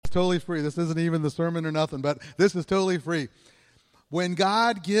totally free. This isn't even the sermon or nothing, but this is totally free. When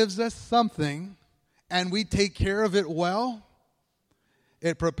God gives us something and we take care of it well,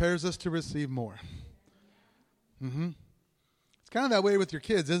 it prepares us to receive more. It's kind of that way with your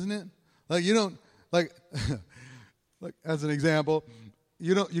kids, isn't it? Like you don't, like, like as an example,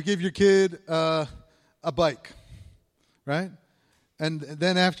 you give your kid a bike, right? And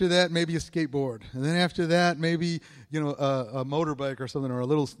then after that, maybe a skateboard. And then after that, maybe, a motorbike or something, or a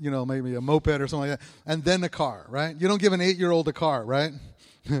little, maybe a moped or something like that. And then a car, right? You don't give an 8-year-old a car, right?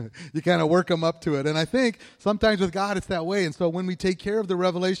 You kind of work them up to it. And I think sometimes with God, it's that way. And so when we take care of the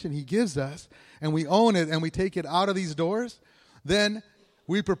revelation He gives us, and we own it, and we take it out of these doors, then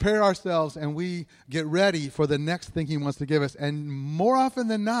we prepare ourselves and we get ready for the next thing He wants to give us. And more often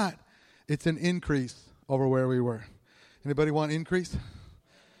than not, it's an increase over where we were. Anybody want increase?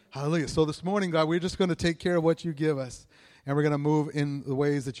 Hallelujah. So this morning, God, we're just going to take care of what You give us, and we're going to move in the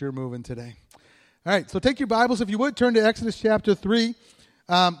ways that You're moving today. All right, so take your Bibles. If you would, turn to Exodus chapter 3.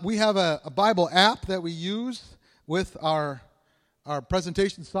 We have a Bible app that we use with our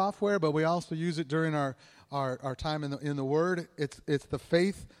presentation software, but we also use it during our time in the Word. It's the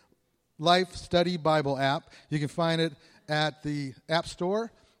Faith Life Study Bible app. You can find it at the App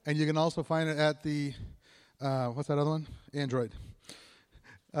Store, and you can also find it at the what's that other one? Android.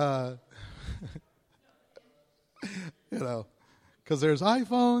 Because there's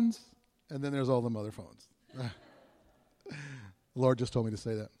iPhones, and then there's all them other phones. The Lord just told me to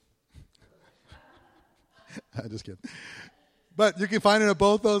say that. I'm just kidding. But you can find it at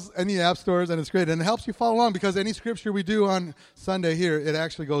both those, any app stores, and it's great. And it helps you follow along because any scripture we do on Sunday here, it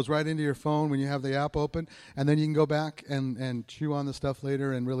actually goes right into your phone when you have the app open, and then you can go back and chew on the stuff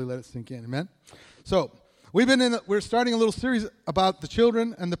later and really let it sink in. Amen? So we're starting a little series about the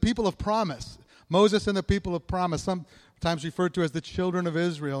children and the people of promise. Moses and the people of promise, sometimes referred to as the children of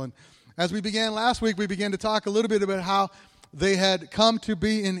Israel. And as we began last week, we began to talk a little bit about how they had come to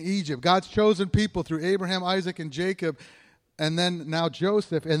be in Egypt. God's chosen people through Abraham, Isaac, and Jacob, and then now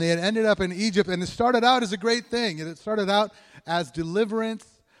Joseph. And they had ended up in Egypt, and it started out as a great thing. It started out as deliverance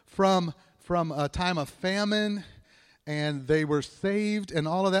from a time of famine, and they were saved and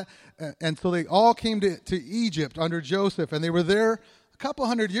all of that. And so they all came to Egypt under Joseph, and they were there a couple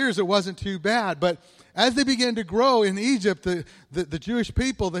hundred years. It wasn't too bad. But as they began to grow in Egypt, the Jewish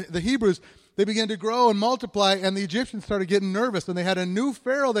people, the Hebrews, they began to grow and multiply, and the Egyptians started getting nervous. And they had a new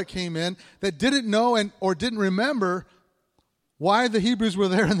Pharaoh that came in that didn't know or didn't remember why the Hebrews were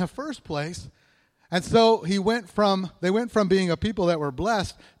there in the first place. And so they went from being a people that were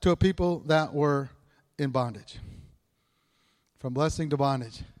blessed to a people that were in bondage. From blessing to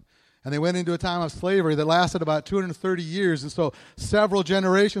bondage. And they went into a time of slavery that lasted about 230 years. And so several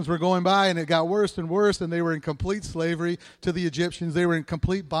generations were going by, and it got worse and worse, and they were in complete slavery to the Egyptians. They were in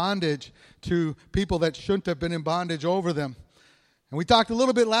complete bondage to people that shouldn't have been in bondage over them. And we talked a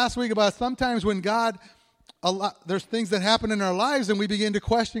little bit last week about sometimes when there's things that happen in our lives, and we begin to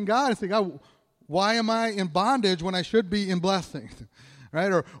question God and say, God, why am I in bondage when I should be in blessing?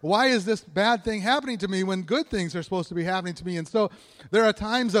 Right? Or why is this bad thing happening to me when good things are supposed to be happening to me? And so there are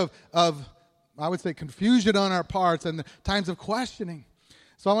times of I would say, confusion on our parts and times of questioning.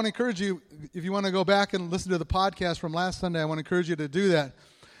 So I want to encourage you, if you want to go back and listen to the podcast from last Sunday, I want to encourage you to do that.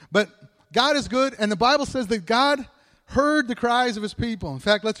 But God is good, and the Bible says that God heard the cries of His people. In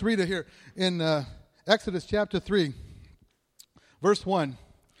fact, let's read it here in Exodus chapter 3, verse 1.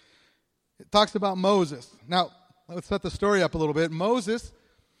 It talks about Moses. Now, let's set the story up a little bit. Moses,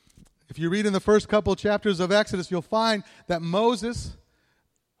 if you read in the first couple chapters of Exodus, you'll find that Moses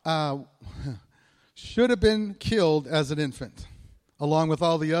should have been killed as an infant, along with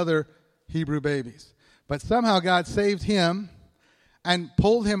all the other Hebrew babies. But somehow God saved him and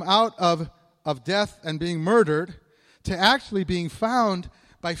pulled him out of death and being murdered to actually being found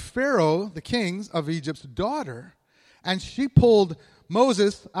by Pharaoh, the king of Egypt's daughter. And she pulled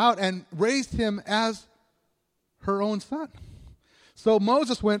Moses out and raised him as her own son. So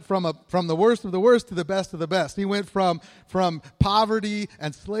Moses went from the worst of the worst to the best of the best. He went from poverty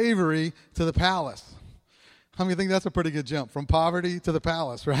and slavery to the palace. How many think that's a pretty good jump, from poverty to the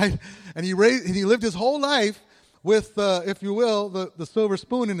palace, right? And he lived his whole life with, if you will, the silver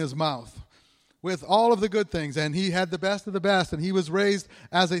spoon in his mouth, with all of the good things. And he had the best of the best, and he was raised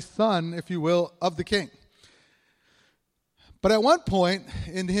as a son, if you will, of the king. But at one point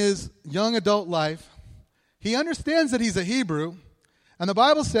in his young adult life, he understands that he's a Hebrew, and the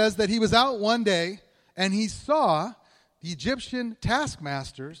Bible says that he was out one day and he saw the Egyptian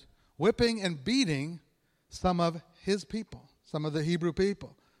taskmasters whipping and beating some of his people, some of the Hebrew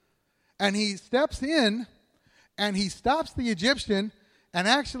people. And he steps in and he stops the Egyptian and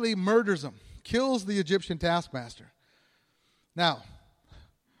actually murders him, kills the Egyptian taskmaster. Now,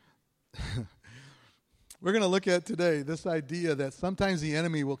 we're going to look at today this idea that sometimes the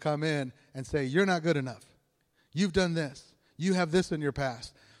enemy will come in and say, you're not good enough. You've done this. You have this in your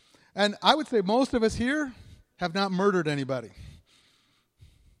past. And I would say most of us here have not murdered anybody.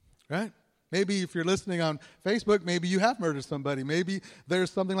 Right? Maybe if you're listening on Facebook, maybe you have murdered somebody. Maybe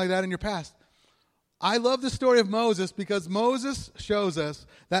there's something like that in your past. I love the story of Moses because Moses shows us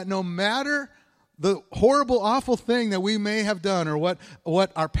that no matter the horrible, awful thing that we may have done or what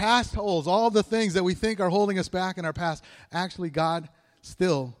our past holds, all the things that we think are holding us back in our past, actually God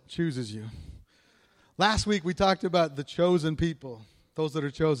still chooses you. Last week we talked about the chosen people, those that are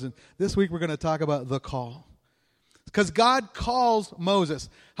chosen. This week we're going to talk about the call. Because God calls Moses.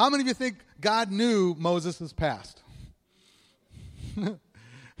 How many of you think God knew Moses' past?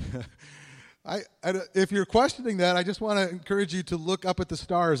 If you're questioning that, I just want to encourage you to look up at the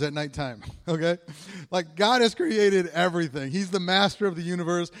stars at nighttime, okay? Like, God has created everything. He's the master of the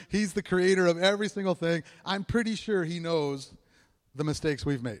universe. He's the creator of every single thing. I'm pretty sure he knows the mistakes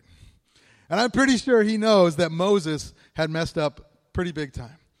we've made. And I'm pretty sure he knows that Moses had messed up pretty big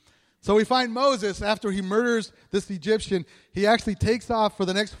time. So we find Moses, after he murders this Egyptian, he actually takes off for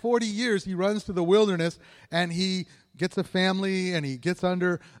the next 40 years. He runs to the wilderness, and he gets a family, and he gets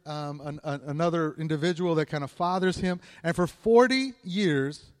under another individual that kind of fathers him. And for 40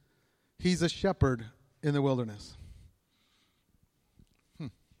 years, he's a shepherd in the wilderness. I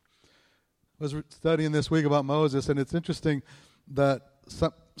was studying this week about Moses, and it's interesting that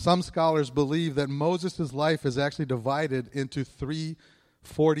some scholars believe that Moses' life is actually divided into 3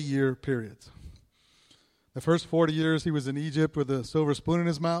 40-year periods. The first 40 years he was in Egypt with a silver spoon in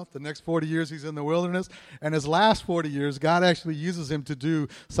his mouth. The next 40 years he's in the wilderness. And his last 40 years, God actually uses him to do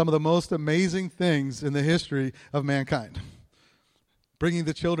some of the most amazing things in the history of mankind. Bringing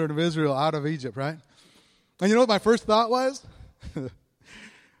the children of Israel out of Egypt, right? And you know what my first thought was?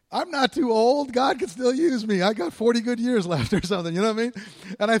 I'm not too old. God can still use me. I got 40 good years left or something, you know what I mean?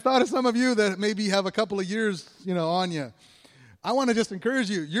 And I thought of some of you that maybe have a couple of years, on you. I want to just encourage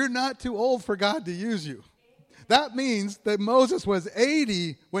you, you're not too old for God to use you. That means that Moses was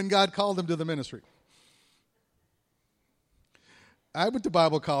 80 when God called him to the ministry. I went to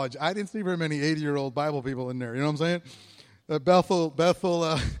Bible college. I didn't see very many 80-year-old Bible people in there. You know what I'm saying?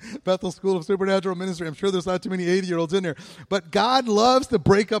 Bethel School of Supernatural Ministry. I'm sure there's not too many 80-year-olds in there. But God loves to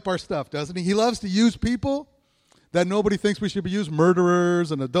break up our stuff, doesn't he? He loves to use people that nobody thinks we should be used.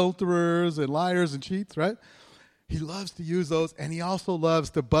 Murderers and adulterers and liars and cheats, right? He loves to use those, and he also loves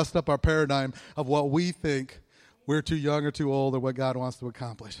to bust up our paradigm of what we think we're too young or too old or what God wants to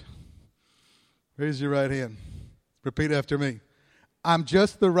accomplish. Raise your right hand. Repeat after me. I'm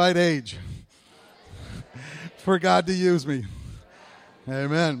just the right age for God to use me.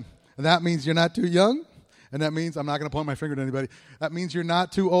 Amen. And that means you're not too young, and that means, I'm not going to point my finger at anybody, that means you're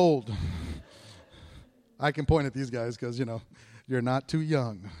not too old. I can point at these guys because, you're not too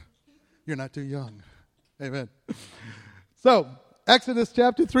young. You're not too young. Amen. So, Exodus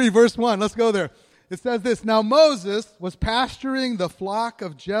chapter 3, verse 1. Let's go there. It says this, Now Moses was pasturing the flock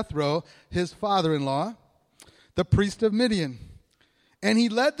of Jethro, his father-in-law, the priest of Midian. And he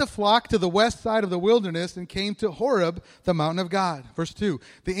led the flock to the west side of the wilderness and came to Horeb, the mountain of God. Verse 2.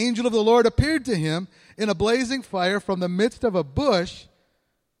 The angel of the Lord appeared to him in a blazing fire from the midst of a bush.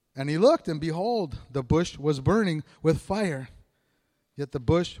 And he looked, and behold, the bush was burning with fire. Yet the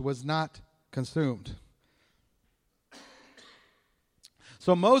bush was not consumed.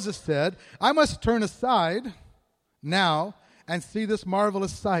 So Moses said, I must turn aside now and see this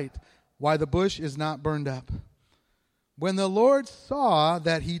marvelous sight, why the bush is not burned up. When the Lord saw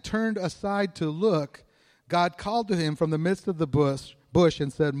that he turned aside to look, God called to him from the midst of the bush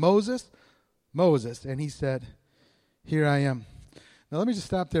and said, Moses, Moses. And he said, Here I am. Now let me just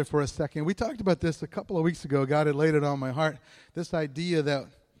stop there for a second. We talked about this a couple of weeks ago. God had laid it on my heart, this idea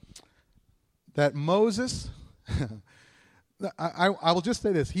that Moses... I will just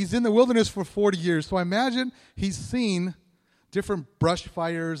say this. He's in the wilderness for 40 years, so I imagine he's seen different brush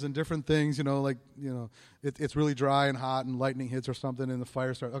fires and different things, it's really dry and hot and lightning hits or something and the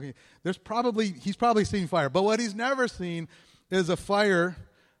fire starts. Okay, he's probably seen fire. But what he's never seen is a fire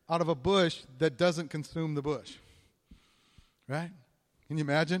out of a bush that doesn't consume the bush. Right? Can you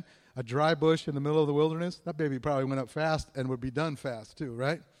imagine a dry bush in the middle of the wilderness? That baby probably went up fast and would be done fast too,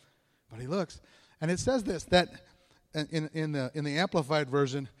 right? But he looks. And it says this, that... In the Amplified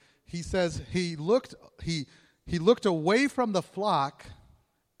version, he says he looked away from the flock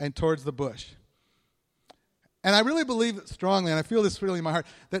and towards the bush. And I really believe strongly, and I feel this really in my heart,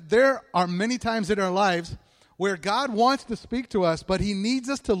 that there are many times in our lives where God wants to speak to us, but he needs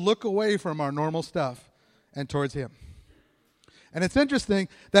us to look away from our normal stuff and towards him. And it's interesting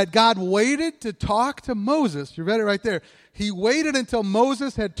that God waited to talk to Moses. You read it right there. He waited until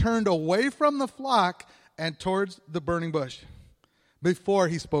Moses had turned away from the flock and towards the burning bush before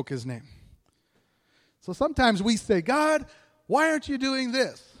he spoke his name. So sometimes we say, God, why aren't you doing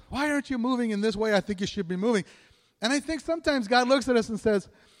this? Why aren't you moving in this way I think you should be moving? And I think sometimes God looks at us and says,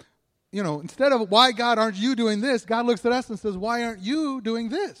 instead of why, God, aren't you doing this? God looks at us and says, why aren't you doing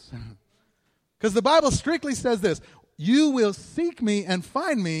this? Because the Bible strictly says this, you will seek me and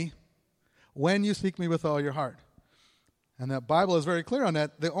find me when you seek me with all your heart. And the Bible is very clear on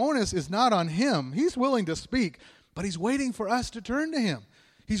that. The onus is not on him. He's willing to speak, but he's waiting for us to turn to him.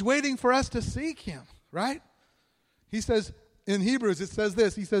 He's waiting for us to seek him, right? He says, in Hebrews, it says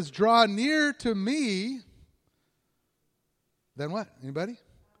this. He says, draw near to me. Then what? Anybody?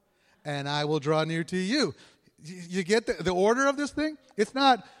 And I will draw near to you. You get the order of this thing? It's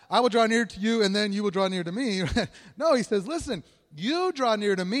not, I will draw near to you and then you will draw near to me. No, he says, listen, you draw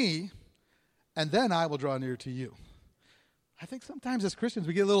near to me and then I will draw near to you. I think sometimes as Christians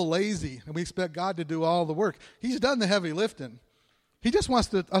we get a little lazy and we expect God to do all the work. He's done the heavy lifting. He just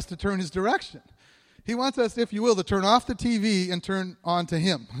wants us to turn his direction. He wants us, if you will, to turn off the TV and turn on to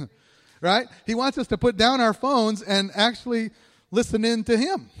him, right? He wants us to put down our phones and actually listen in to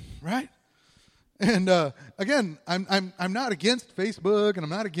him, right? And again, I'm not against Facebook and I'm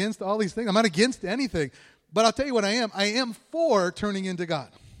not against all these things. I'm not against anything. But I'll tell you what I am. I am for turning into God.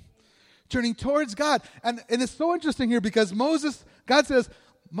 Turning towards God. And it's so interesting here because God says,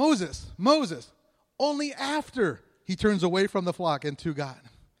 Moses, only after he turns away from the flock and to God.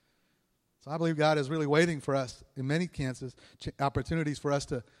 So I believe God is really waiting for us in many chances, opportunities for us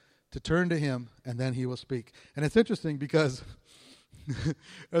to turn to him and then he will speak. And it's interesting because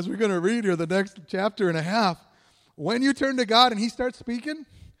as we're going to read here the next chapter and a half, when you turn to God and he starts speaking,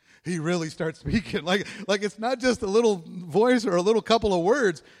 he really starts speaking. Like it's not just a little voice or a little couple of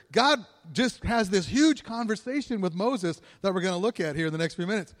words. God just has this huge conversation with Moses that we're going to look at here in the next few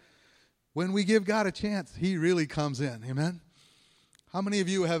minutes. When we give God a chance, he really comes in. Amen? How many of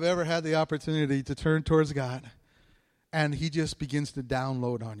you have ever had the opportunity to turn towards God and he just begins to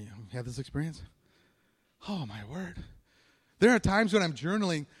download on you? You have this experience? Oh, my word. There are times when I'm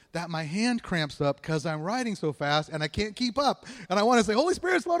journaling that my hand cramps up because I'm writing so fast and I can't keep up. And I want to say, Holy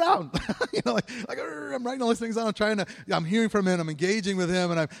Spirit, slow down. I'm writing all these things down. I'm hearing from him. I'm engaging with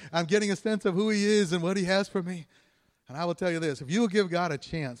him. And I'm getting a sense of who he is and what he has for me. And I will tell you this. If you will give God a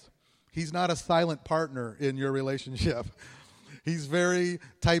chance, he's not a silent partner in your relationship. He's very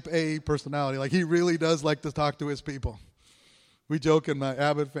type A personality. Like he really does like to talk to his people. We joke in my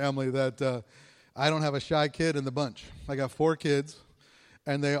Abbott family that I don't have a shy kid in the bunch. I got 4 kids,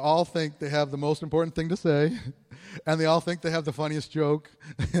 and they all think they have the most important thing to say, and they all think they have the funniest joke.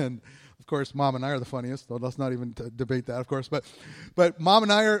 And, of course, Mom and I are the funniest, so let's not even debate that, of course. But Mom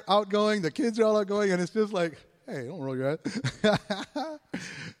and I are outgoing, the kids are all outgoing, and it's just like, hey, don't roll your eyes.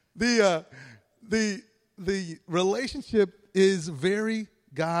 The relationship is very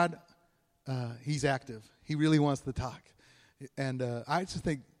God, he's active. He really wants to talk. And I just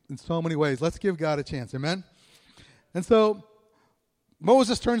think, in so many ways. Let's give God a chance. Amen? And so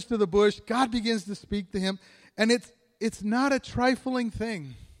Moses turns to the bush. God begins to speak to him. And it's not a trifling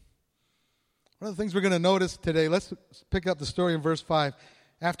thing. One of the things we're going to notice today, let's pick up the story in verse 5.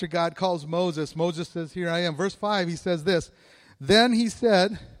 After God calls Moses, Moses says, here I am. Verse 5, he says this. Then he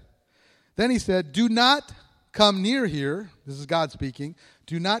said, do not come near here. This is God speaking.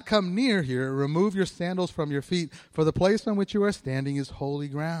 Do not come near here. Remove your sandals from your feet, for the place on which you are standing is holy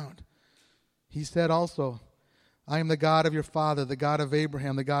ground. He said also, I am the God of your father, the God of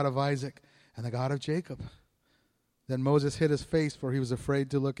Abraham, the God of Isaac, and the God of Jacob. Then Moses hid his face, for he was afraid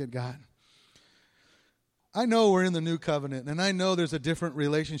to look at God. I know we're in the new covenant, and I know there's a different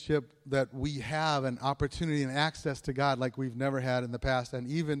relationship that we have, an opportunity and access to God like we've never had in the past, and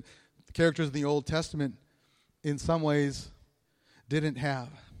even the characters in the Old Testament in some ways didn't have.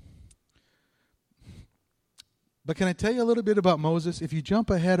 But can I tell you a little bit about Moses? If you jump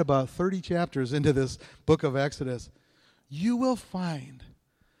ahead about 30 chapters into this book of Exodus, you will find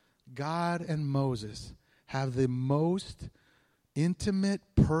God and Moses have the most intimate,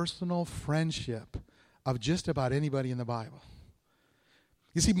 personal friendship of just about anybody in the Bible.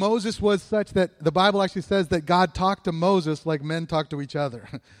 You see, Moses was such that the Bible actually says that God talked to Moses like men talk to each other.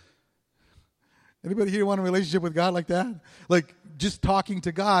 Anybody here want a relationship with God like that? Like just talking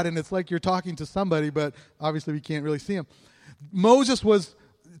to God, and it's like you're talking to somebody, but obviously we can't really see him. Moses was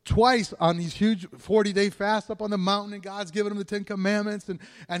twice on these huge 40-day fasts up on the mountain, and God's given him the 10 Commandments,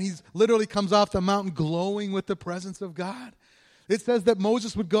 and he's literally comes off the mountain glowing with the presence of God. It says that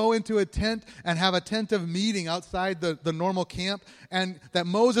Moses would go into a tent and have a tent of meeting outside the normal camp, and that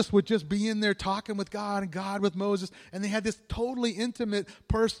Moses would just be in there talking with God and God with Moses, and they had this totally intimate,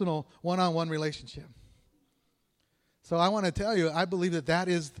 personal, one-on-one relationship. So I want to tell you, I believe that that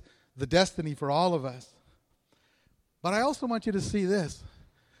is the destiny for all of us. But I also want you to see this.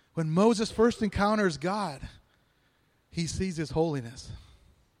 When Moses first encounters God, he sees his holiness.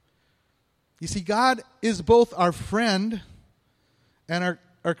 You see, God is both our friend and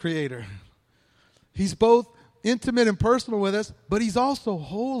our creator. He's both intimate and personal with us, but he's also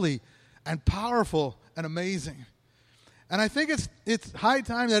holy and powerful and amazing. And I think it's high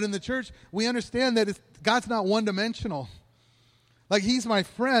time that in the church we understand that God's not one-dimensional. Like, he's my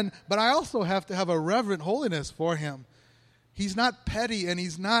friend, but I also have to have a reverent holiness for him. He's not petty, and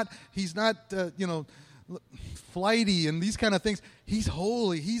he's not flighty and these kind of things. He's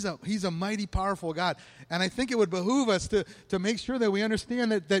holy. He's a mighty, powerful God. And I think it would behoove us to make sure that we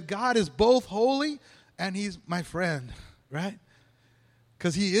understand that God is both holy and he's my friend, right?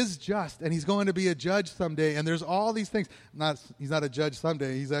 Because he is just, and he's going to be a judge someday. And there's all these things. He's not a judge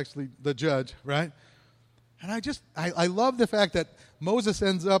someday. He's actually the judge, right? And I love the fact that Moses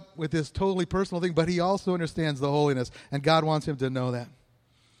ends up with this totally personal thing, but he also understands the holiness, and God wants him to know that.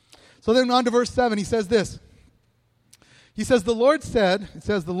 So then on to verse 7, he says this. He says, the Lord said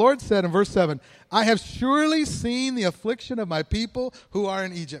in verse 7, I have surely seen the affliction of my people who are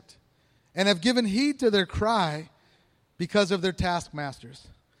in Egypt, and have given heed to their cry because of their taskmasters,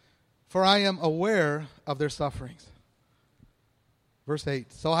 for I am aware of their sufferings. Verse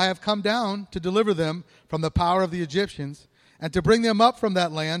 8, so I have come down to deliver them from the power of the Egyptians, and to bring them up from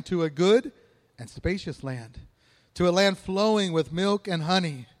that land to a good and spacious land, to a land flowing with milk and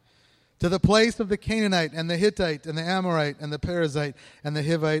honey, to the place of the Canaanite and the Hittite and the Amorite and the Perizzite and the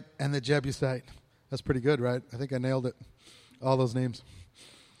Hivite and the Jebusite. That's pretty good, right? I think I nailed it. All those names.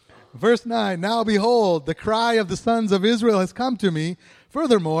 Verse 9, now behold, the cry of the sons of Israel has come to me.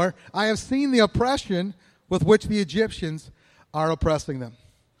 Furthermore, I have seen the oppression with which the Egyptians are oppressing them.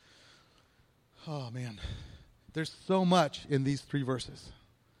 Oh, man. There's so much in these 3 verses.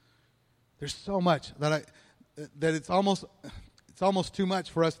 There's so much that it's almost too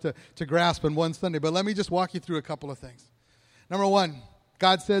much for us to grasp in one Sunday. But let me just walk you through a couple of things. Number 1,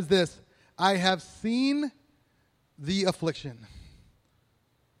 God says this, I have seen the affliction.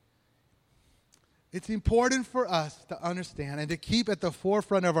 It's important for us to understand and to keep at the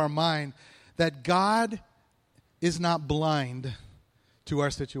forefront of our mind that God is not blind to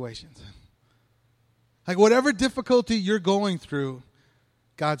our situations. Like, whatever difficulty you're going through,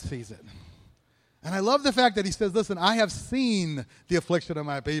 God sees it. And I love the fact that he says, listen, I have seen the affliction of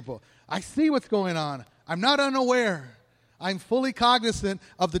my people. I see what's going on. I'm not unaware. I'm fully cognizant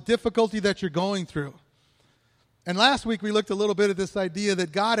of the difficulty that you're going through. And last week we looked a little bit at this idea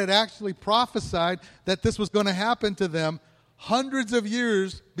that God had actually prophesied that this was going to happen to them hundreds of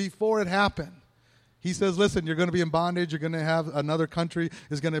years before it happened. He says, listen, you're going to be in bondage. You're going to have another country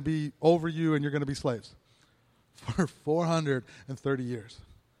is going to be over you, and you're going to be slaves for 430 years.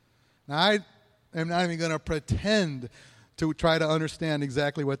 Now, I am not even going to pretend to try to understand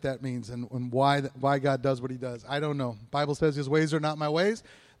exactly what that means and why God does what he does. I don't know. The Bible says his ways are not my ways.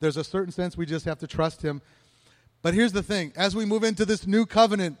 There's a certain sense we just have to trust him. But here's the thing. As we move into this new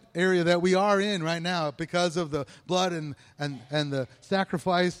covenant area that we are in right now because of the blood and the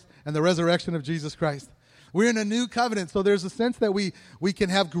sacrifice and the resurrection of Jesus Christ, we're in a new covenant. So there's a sense that we can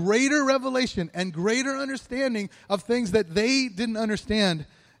have greater revelation and greater understanding of things that they didn't understand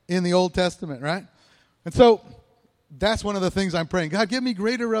in the Old Testament, right? And so that's one of the things I'm praying. God, give me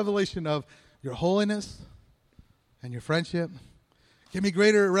greater revelation of your holiness and your friendship. Give me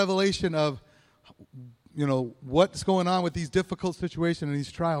greater revelation of what's going on with these difficult situations and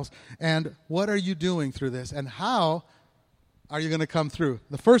these trials, and what are you doing through this, and how are you going to come through?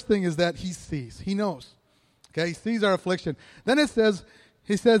 The first thing is that he sees. He knows. Okay, he sees our affliction. Then he says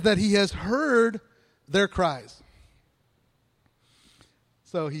that he has heard their cries.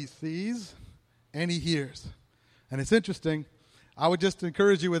 So he sees and he hears. And it's interesting. I would just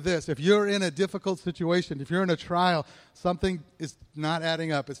encourage you with this. If you're in a difficult situation, if you're in a trial, something is not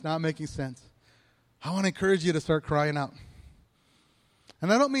adding up, it's not making sense, I want to encourage you to start crying out.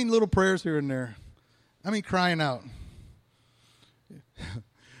 And I don't mean little prayers here and there. I mean crying out.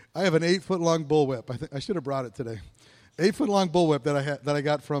 I have an 8-foot-long bullwhip. I should have brought it today. 8-foot-long bullwhip that I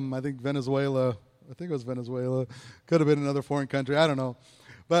got from, I think, Venezuela. I think it was Venezuela. Could have been another foreign country. I don't know.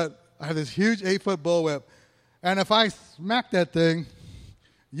 But I have this huge 8-foot bullwhip. And if I smack that thing,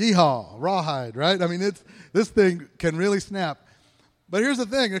 Yeehaw, rawhide, right? I mean, this thing can really snap. But here's the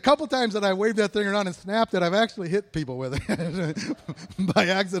thing. A couple times that I waved that thing around and snapped it, I've actually hit people with it by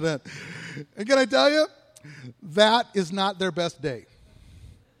accident. And can I tell you, that is not their best day.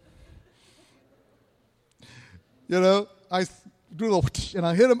 You know, I do a little whoosh, and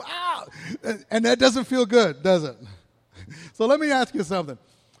I hit them, and that doesn't feel good, does it? So let me ask you something.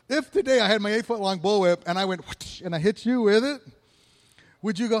 If today I had my 8-foot-long bullwhip and I went whoosh, and I hit you with it,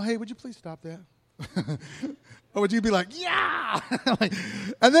 would you go, hey, would you please stop that? Or would you be like, yeah?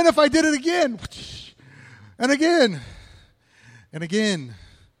 And then if I did it again, whoosh, and again, and again,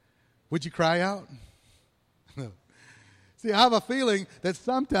 would you cry out? No. See, I have a feeling that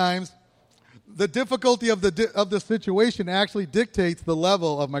sometimes the difficulty of the situation actually dictates the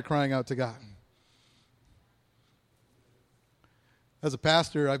level of my crying out to God. As a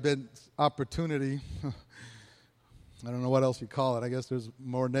pastor, I've been opportunity. I don't know what else you call it. I guess there's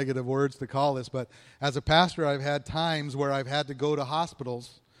more negative words to call this. But as a pastor, I've had times where I've had to go to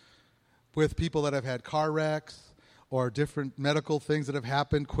hospitals with people that have had car wrecks or different medical things that have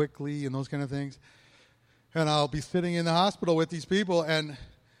happened quickly and those kind of things. And I'll be sitting in the hospital with these people, and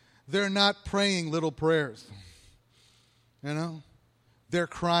they're not praying little prayers. You know? They're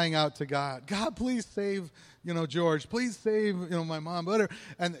crying out to God. God, please save, George. Please save, my mom. Whatever.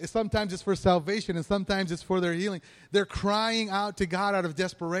 And sometimes it's for salvation, and sometimes it's for their healing. They're crying out to God out of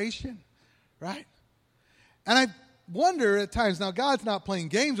desperation, right? And I wonder at times, now God's not playing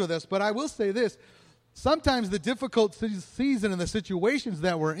games with us, but I will say this. Sometimes the difficult season and the situations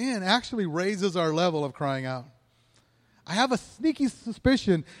that we're in actually raises our level of crying out. I have a sneaky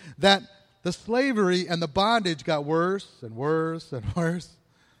suspicion that the slavery and the bondage got worse and worse and worse.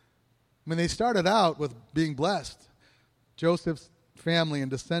 I mean, they started out with being blessed. Joseph's family and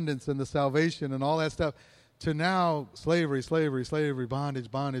descendants and the salvation and all that stuff, to now slavery,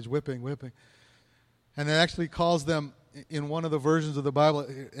 bondage, whipping. And it actually calls them, in one of the versions of the Bible,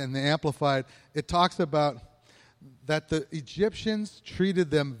 in the Amplified, it talks about that the Egyptians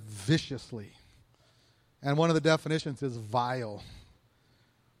treated them viciously. And one of the definitions is vile.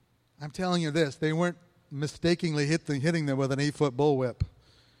 I'm telling you this, they weren't mistakenly hitting them with an 8-foot bullwhip.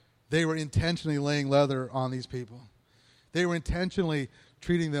 They were intentionally laying leather on these people. They were intentionally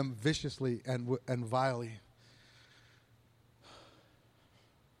treating them viciously and vilely.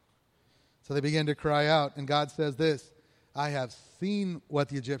 So they began to cry out, and God says this, I have seen what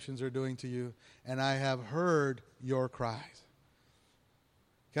the Egyptians are doing to you, and I have heard your cries.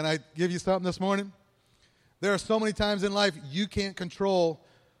 Can I give you something this morning? There are so many times in life you can't control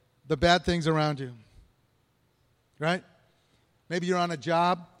the bad things around you, right? Maybe you're on a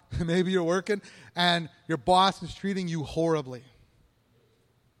job, maybe you're working, and your boss is treating you horribly.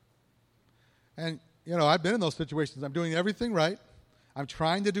 And, I've been in those situations. I'm doing everything right. I'm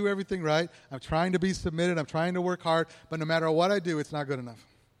trying to do everything right. I'm trying to be submitted. I'm trying to work hard. But no matter what I do, it's not good enough.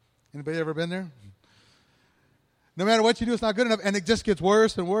 Anybody ever been there? No matter what you do, it's not good enough. And it just gets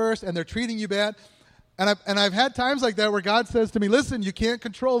worse and worse, and they're treating you bad. And I've had times like that where God says to me, listen, you can't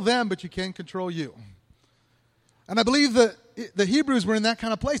control them, but you can control you. And I believe that the Hebrews were in that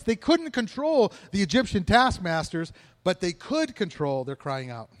kind of place. They couldn't control the Egyptian taskmasters, but they could control their crying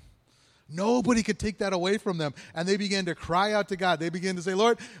out. Nobody could take that away from them. And they began to cry out to God. They began to say,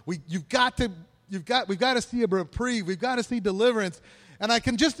 Lord, we've got to see a reprieve. We've got to see deliverance. And I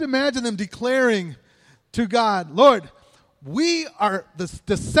can just imagine them declaring to God, Lord, we are the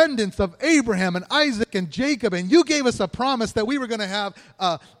descendants of Abraham and Isaac and Jacob, and you gave us a promise that we were going to have,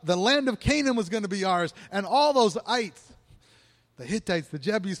 the land of Canaan was going to be ours, and all those ites, the Hittites, the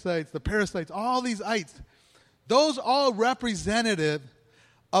Jebusites, the Perizzites, all these ites, those all representative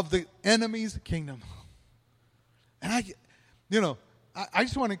of the enemy's kingdom. And I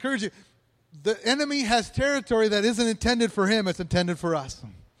just want to encourage you, the enemy has territory that isn't intended for him, it's intended for us.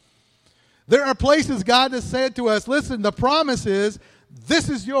 There are places God has said to us, listen, the promise is, this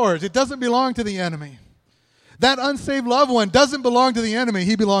is yours. It doesn't belong to the enemy. That unsaved loved one doesn't belong to the enemy.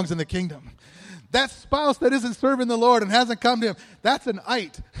 He belongs in the kingdom. That spouse that isn't serving the Lord and hasn't come to him, that's an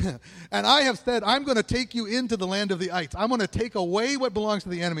ite. And I have said, I'm going to take you into the land of the ites. I'm going to take away what belongs to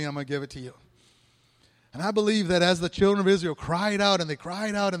the enemy, and I'm going to give it to you. And I believe that as the children of Israel cried out, and they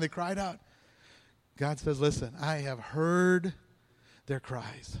cried out, and they cried out, God says, listen, I have heard their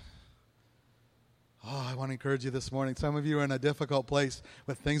cries. Oh, I want to encourage you this morning. Some of you are in a difficult place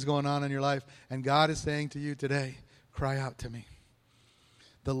with things going on in your life, and God is saying to you today, cry out to me.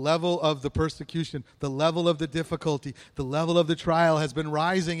 The level of the persecution, the level of the difficulty, the level of the trial has been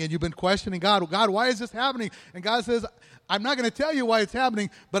rising, and you've been questioning God, why is this happening? And God says, I'm not going to tell you why it's happening,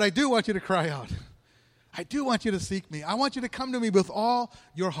 but I do want you to cry out. I do want you to seek me. I want you to come to me with all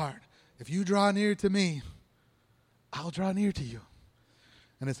your heart. If you draw near to me, I'll draw near to you.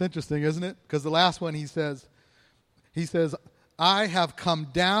 And it's interesting, isn't it? Because the last one he says, I have come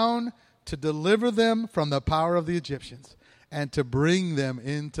down to deliver them from the power of the Egyptians and to bring them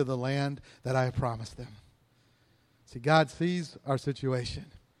into the land that I have promised them. See, God sees our situation.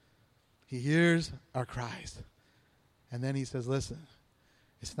 He hears our cries. And then he says, listen,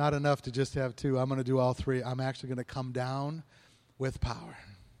 it's not enough to just have two. I'm going to do all three. I'm actually going to come down with power.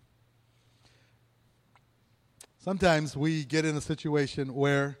 Sometimes we get in a situation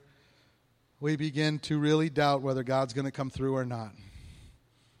where we begin to really doubt whether God's going to come through or not.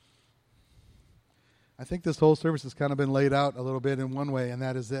 I think this whole service has kind of been laid out a little bit in one way, and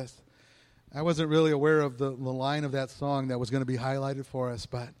that is this. I wasn't really aware of the line of that song that was going to be highlighted for us,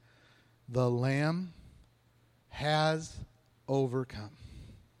 but the Lamb has overcome.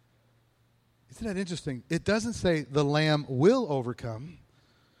 Isn't that interesting? It doesn't say the Lamb will overcome,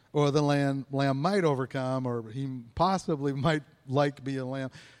 or the lamb might overcome, or he possibly might be a lamb.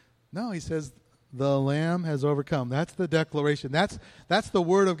 No, he says the Lamb has overcome. That's the declaration. That's the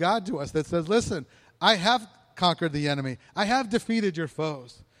word of God to us that says, listen, I have conquered the enemy. I have defeated your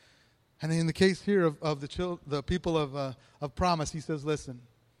foes. And in the case here of the people of promise, he says, listen,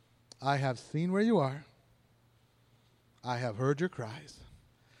 I have seen where you are. I have heard your cries,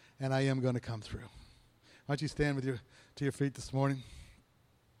 and I am going to come through. Why don't you stand to your feet this morning?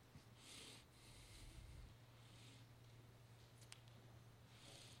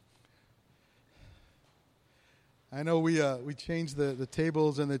 I know we changed the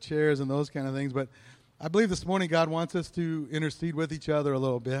tables and the chairs and those kind of things, but I believe this morning God wants us to intercede with each other a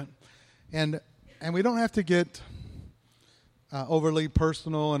little bit. And we don't have to get overly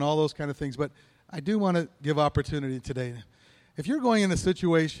personal and all those kind of things, but I do want to give opportunity today. If you're going in a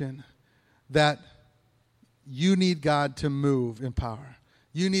situation that you need God to move in power,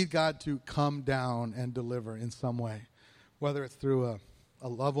 you need God to come down and deliver in some way, whether it's through a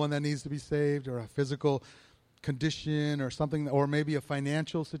loved one that needs to be saved or a physical condition or something, or maybe a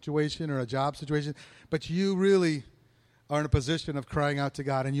financial situation or a job situation, but you really are in a position of crying out to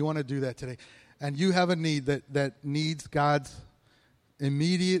God and you want to do that today, and you have a need that needs God's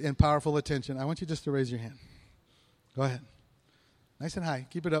immediate and powerful attention, I want you just to raise your hand. Go ahead. Nice and high.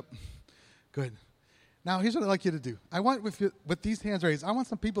 Keep it up. Good. Now, here's what I'd like you to do. I want, with these hands raised, I want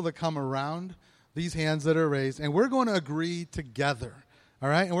some people to come around these hands that are raised, and we're going to agree together, all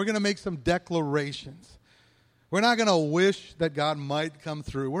right? And we're going to make some declarations. We're not going to wish that God might come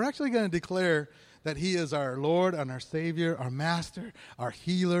through. We're actually going to declare that he is our Lord and our Savior, our Master, our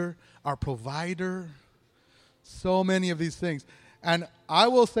healer, our provider. So many of these things. And I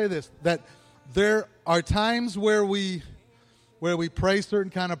will say this, that there are times where we pray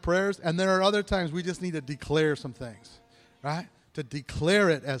certain kind of prayers, and there are other times we just need to declare some things, right? To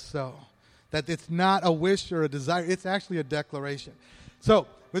declare it as so. That it's not a wish or a desire. It's actually a declaration. So,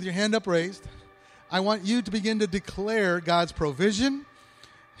 with your hand up raised, I want you to begin to declare God's provision,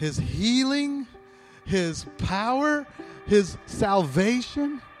 his healing, his power, his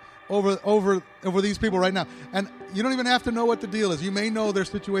salvation over these people right now. And you don't even have to know what the deal is. You may know their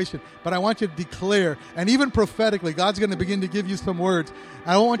situation, but I want you to declare, and even prophetically, God's going to begin to give you some words.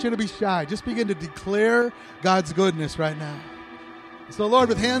 I don't want you to be shy. Just begin to declare God's goodness right now. So, Lord,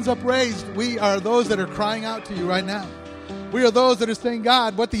 with hands up raised, we are those that are crying out to you right now. We are those that are saying,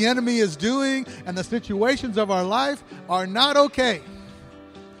 God, what the enemy is doing and the situations of our life are not okay.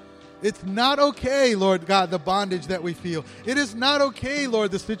 It's not okay, Lord God, the bondage that we feel. It is not okay,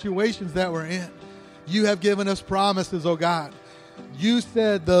 Lord, the situations that we're in. You have given us promises, oh God. You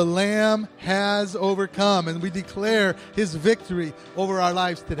said the Lamb has overcome, and we declare his victory over our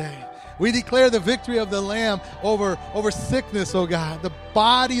lives today. We declare the victory of the Lamb over sickness, oh God. The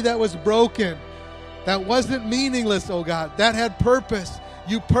body that was broken, that wasn't meaningless, oh God. That had purpose.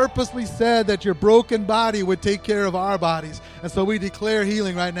 You purposely said that your broken body would take care of our bodies. And so we declare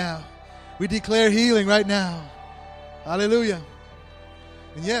healing right now. We declare healing right now. Hallelujah.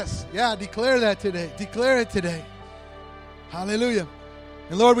 And yes, declare that today. Declare it today. Hallelujah.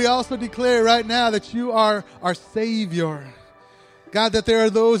 And Lord, we also declare right now that you are our Savior. God, that there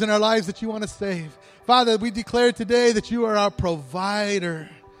are those in our lives that you want to save. Father, we declare today that you are our provider.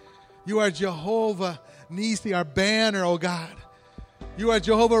 You are Jehovah Nisi, our banner, oh God. You are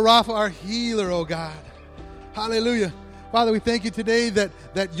Jehovah Rapha, our healer, oh God. Hallelujah. Father, we thank you today that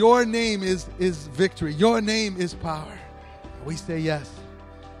your name is victory. Your name is power. We say yes.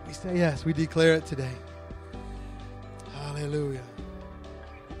 We say yes. We declare it today. Hallelujah.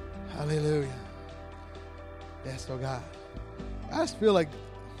 Hallelujah. Yes, oh God. I just feel like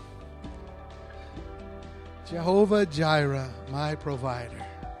Jehovah Jireh, my provider.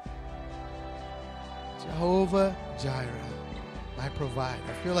 Jehovah Jireh, my provider.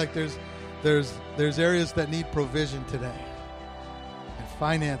 I feel like there's areas that need provision today. And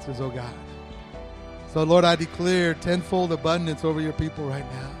finances, oh God. So Lord, I declare tenfold abundance over your people right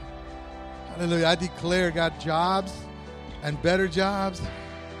now. Hallelujah. I declare, God, jobs and better jobs.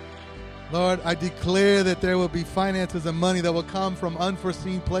 Lord, I declare that there will be finances and money that will come from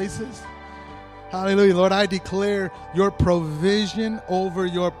unforeseen places. Hallelujah. Lord, I declare your provision over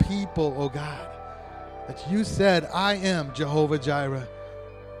your people, oh God. That you said, I am Jehovah Jireh,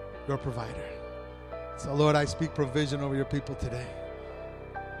 your provider. So, Lord, I speak provision over your people today.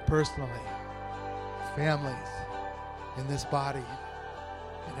 Personally, families, in this body,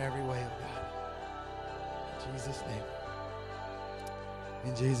 in every way, oh God. In Jesus' name.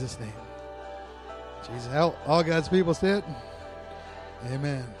 In Jesus' name. Jesus, help all God's people sit.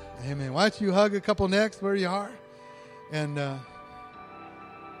 Amen. Amen. Why don't you hug a couple next where you are? And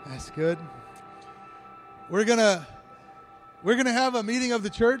that's good. We're gonna have a meeting of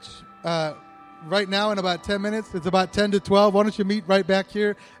the church right now in about 10 minutes. It's about 10 to 12. Why don't you meet right back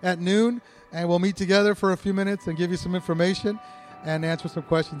here at noon, and we'll meet together for a few minutes and give you some information and answer some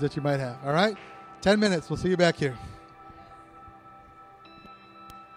questions that you might have. All right? 10 minutes. We'll see you back here.